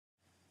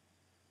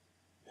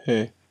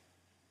Hey,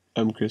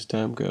 I'm Chris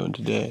Tomko, and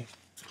today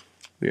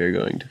we are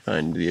going to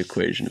find the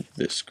equation of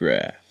this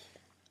graph.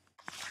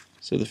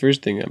 So the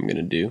first thing I'm going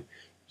to do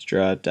is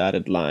draw a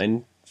dotted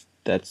line,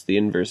 that's the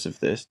inverse of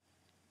this,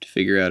 to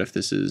figure out if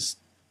this is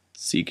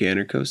secant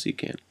or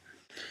cosecant.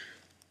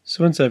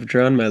 So once I've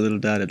drawn my little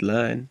dotted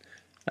line,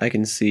 I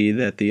can see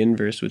that the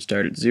inverse would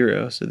start at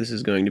 0, so this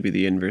is going to be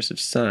the inverse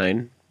of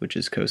sine, which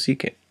is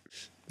cosecant.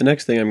 The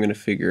next thing I'm going to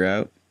figure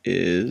out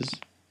is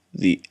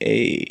the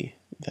A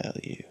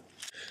value.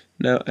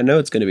 Now, I know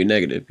it's going to be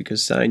negative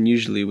because sine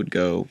usually would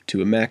go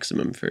to a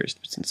maximum first,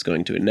 but since it's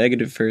going to a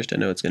negative first, I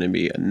know it's going to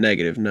be a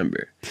negative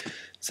number.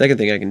 Second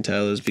thing I can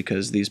tell is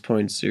because these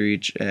points are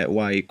each at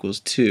y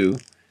equals 2,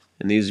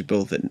 and these are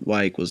both at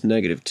y equals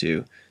negative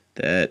 2,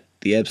 that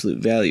the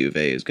absolute value of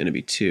a is going to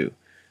be 2.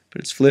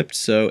 But it's flipped,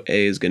 so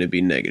a is going to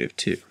be negative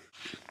 2.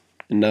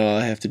 And now all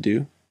I have to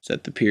do is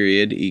set the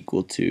period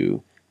equal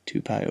to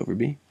 2 pi over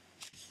b.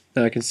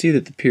 Now I can see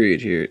that the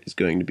period here is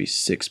going to be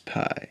 6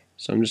 pi,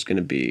 so I'm just going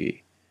to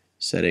be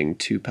setting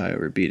 2 pi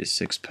over b to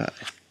 6 pi.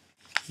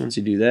 Once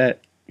you do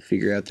that, you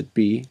figure out that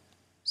b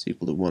is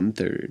equal to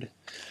 1/3.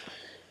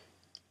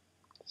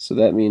 So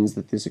that means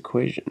that this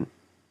equation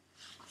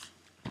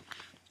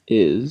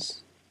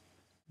is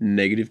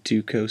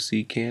 -2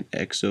 cosecant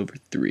x over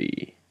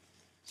 3.